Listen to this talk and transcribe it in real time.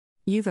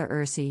Uva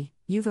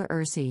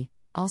ursi,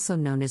 also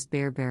known as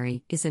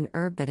bearberry, is an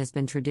herb that has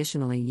been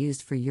traditionally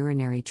used for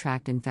urinary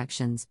tract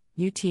infections,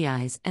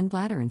 UTIs, and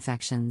bladder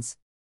infections.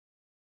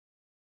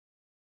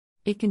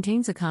 It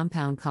contains a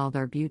compound called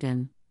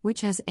arbutin,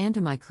 which has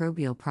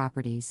antimicrobial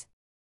properties.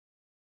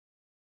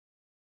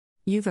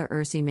 Uva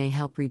ursi may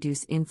help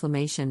reduce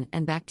inflammation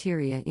and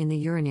bacteria in the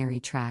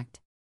urinary tract.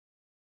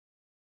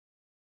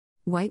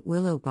 White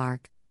willow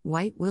bark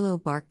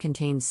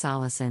contains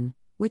salicin,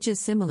 which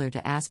is similar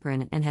to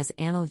aspirin and has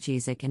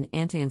analgesic and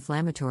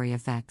anti-inflammatory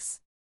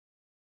effects.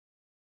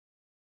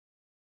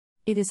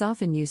 It is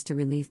often used to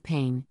relieve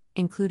pain,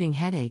 including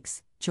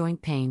headaches,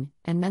 joint pain,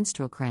 and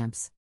menstrual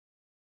cramps.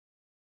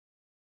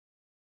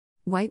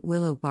 White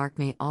willow bark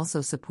may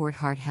also support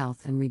heart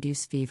health and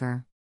reduce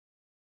fever.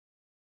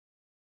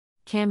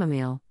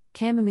 Chamomile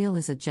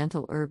is a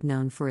gentle herb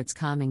known for its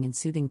calming and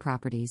soothing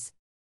properties.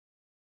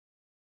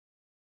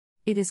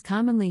 It is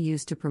commonly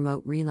used to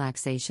promote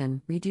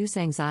relaxation, reduce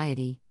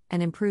anxiety,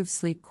 and improve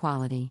sleep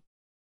quality.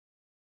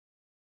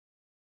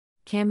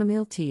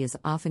 Chamomile tea is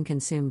often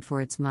consumed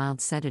for its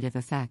mild sedative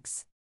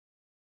effects.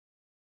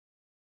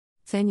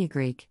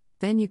 Fenugreek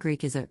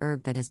is a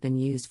herb that has been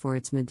used for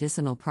its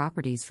medicinal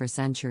properties for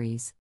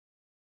centuries.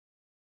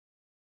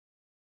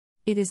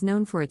 It is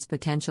known for its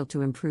potential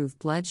to improve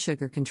blood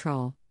sugar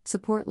control,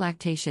 support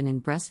lactation in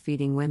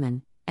breastfeeding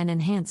women, and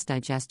enhance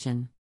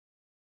digestion.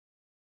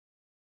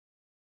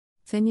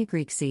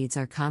 Fenugreek seeds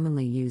are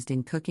commonly used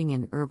in cooking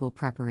and herbal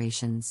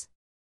preparations.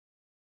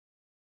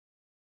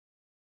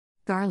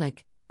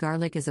 Garlic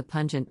is a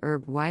pungent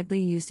herb widely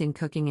used in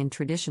cooking and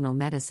traditional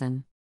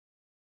medicine.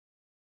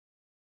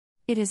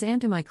 It has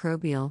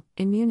antimicrobial,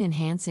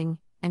 immune-enhancing,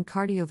 and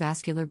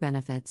cardiovascular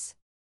benefits.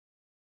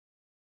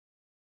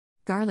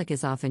 Garlic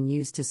is often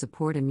used to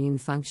support immune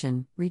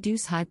function,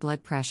 reduce high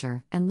blood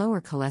pressure, and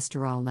lower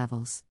cholesterol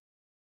levels.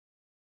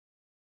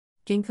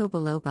 Ginkgo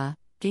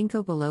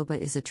biloba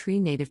is a tree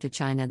native to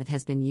China that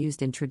has been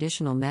used in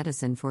traditional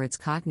medicine for its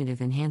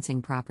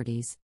cognitive-enhancing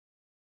properties.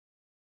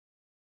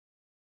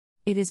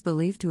 It is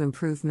believed to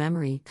improve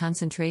memory,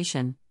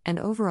 concentration, and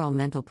overall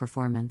mental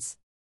performance.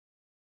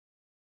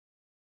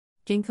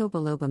 Ginkgo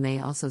biloba may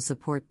also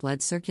support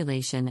blood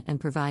circulation and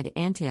provide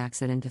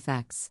antioxidant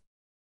effects.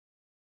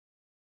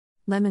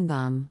 Lemon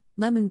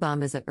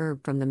balm is a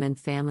herb from the mint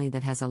family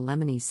that has a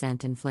lemony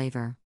scent and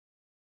flavor.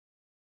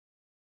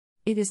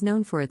 It is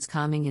known for its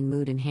calming and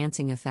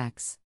mood-enhancing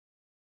effects.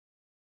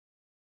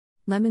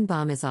 Lemon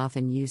balm is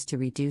often used to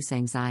reduce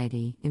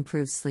anxiety,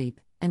 improve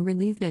sleep, and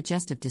relieve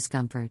digestive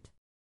discomfort.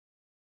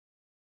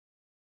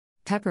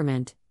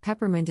 Peppermint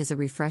is a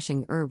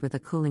refreshing herb with a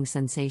cooling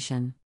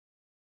sensation.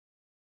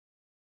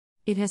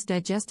 It has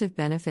digestive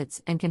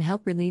benefits and can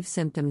help relieve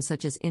symptoms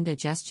such as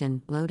indigestion,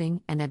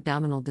 bloating, and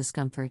abdominal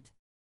discomfort.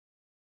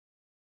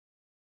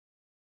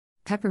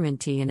 Peppermint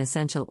tea and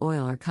essential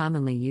oil are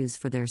commonly used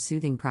for their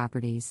soothing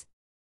properties.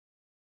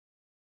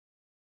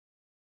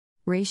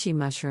 Reishi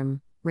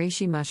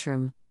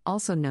mushroom,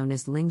 also known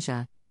as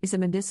lingzhi, is a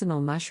medicinal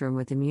mushroom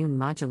with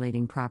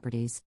immune-modulating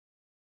properties.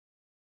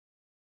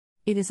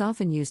 It is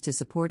often used to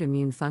support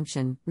immune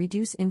function,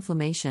 reduce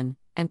inflammation,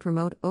 and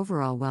promote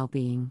overall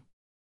well-being.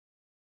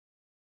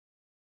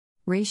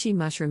 Reishi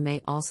mushroom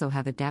may also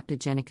have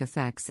adaptogenic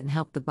effects and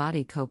help the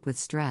body cope with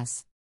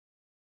stress.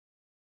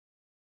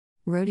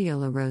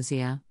 Rhodiola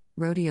rosea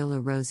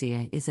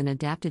is an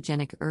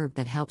adaptogenic herb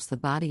that helps the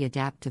body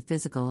adapt to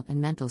physical and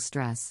mental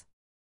stress.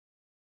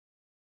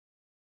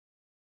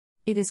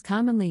 It is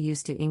commonly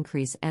used to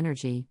increase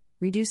energy,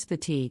 reduce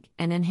fatigue,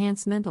 and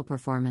enhance mental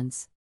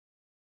performance.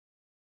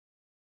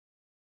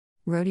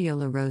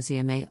 Rhodiola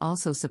rosea may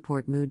also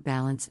support mood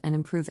balance and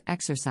improve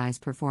exercise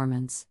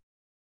performance.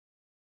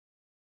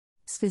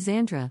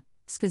 Schisandra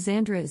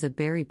is a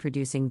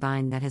berry-producing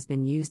vine that has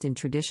been used in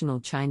traditional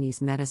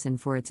Chinese medicine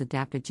for its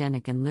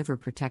adaptogenic and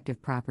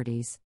liver-protective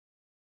properties.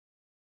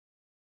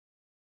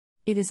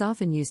 It is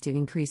often used to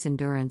increase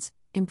endurance,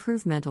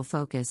 improve mental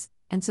focus,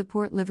 and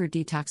support liver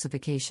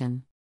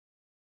detoxification.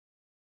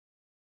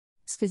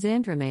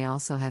 Schisandra may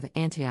also have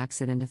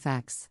antioxidant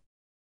effects.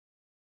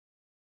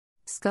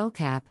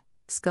 Skullcap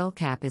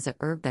is a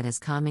herb that has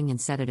calming and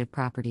sedative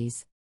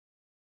properties.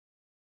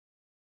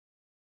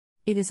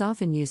 It is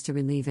often used to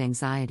relieve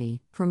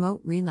anxiety,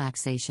 promote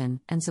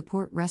relaxation, and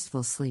support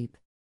restful sleep.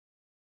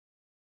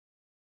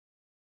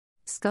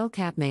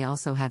 Skullcap may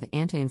also have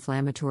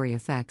anti-inflammatory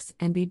effects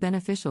and be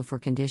beneficial for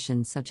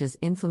conditions such as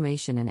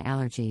inflammation and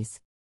allergies.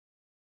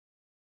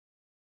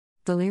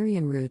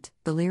 Valerian root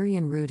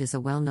is a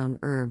well-known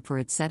herb for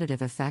its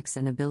sedative effects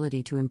and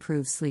ability to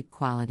improve sleep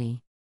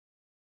quality.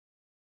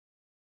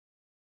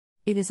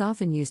 It is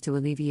often used to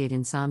alleviate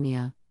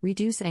insomnia,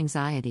 reduce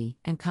anxiety,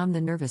 and calm the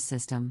nervous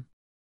system.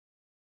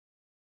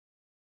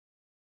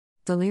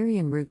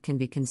 Valerian root can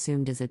be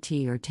consumed as a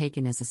tea or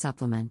taken as a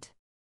supplement.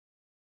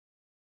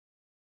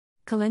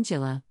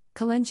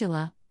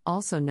 Calendula,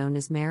 also known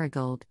as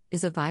marigold,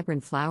 is a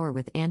vibrant flower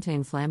with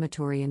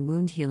anti-inflammatory and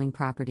wound-healing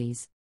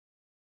properties.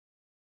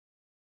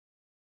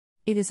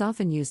 It is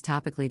often used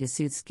topically to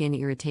soothe skin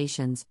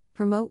irritations,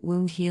 promote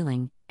wound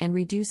healing, and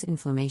reduce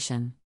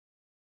inflammation.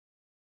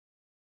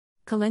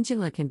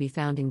 Calendula can be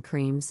found in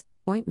creams,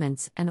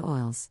 ointments, and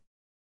oils.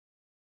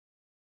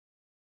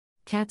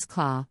 Cat's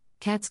claw.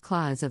 Cat's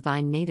claw is a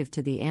vine native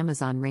to the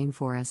Amazon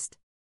rainforest.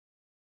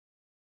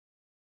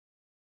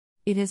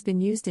 It has been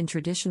used in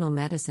traditional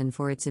medicine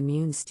for its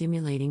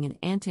immune-stimulating and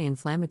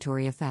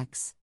anti-inflammatory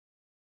effects.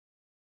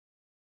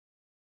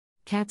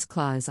 Cat's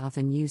claw is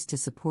often used to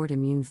support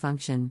immune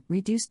function,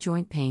 reduce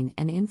joint pain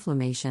and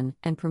inflammation,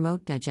 and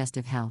promote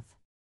digestive health.